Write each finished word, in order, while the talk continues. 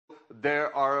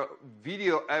there are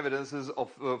video evidences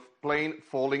of plane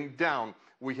falling down.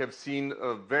 We have seen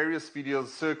various videos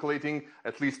circulating.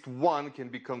 At least one can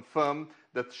be confirmed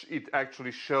that it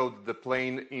actually showed the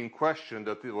plane in question,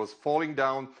 that it was falling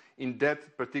down in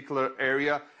that particular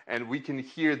area. And we can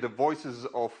hear the voices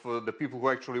of the people who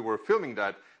actually were filming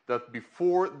that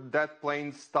before that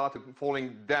plane started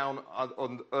falling down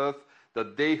on the earth,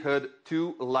 that they heard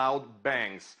two loud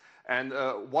bangs. And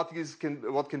what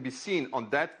can be seen on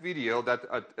that video,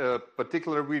 that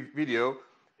particular video,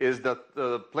 is that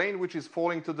the plane which is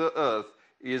falling to the earth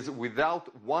is without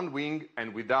one wing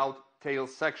and without tail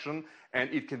section,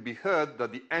 and it can be heard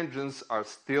that the engines are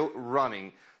still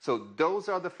running. So those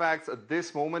are the facts at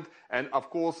this moment. And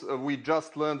of course, we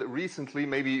just learned recently,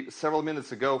 maybe several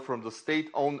minutes ago, from the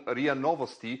state-owned RIA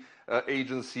Novosti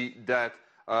agency that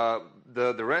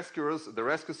the rescuers, the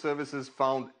rescue services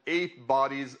found 8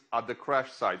 bodies at the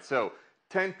crash site. So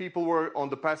 10 people were on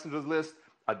the passengers list.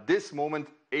 At this moment,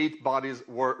 8 bodies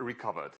were recovered.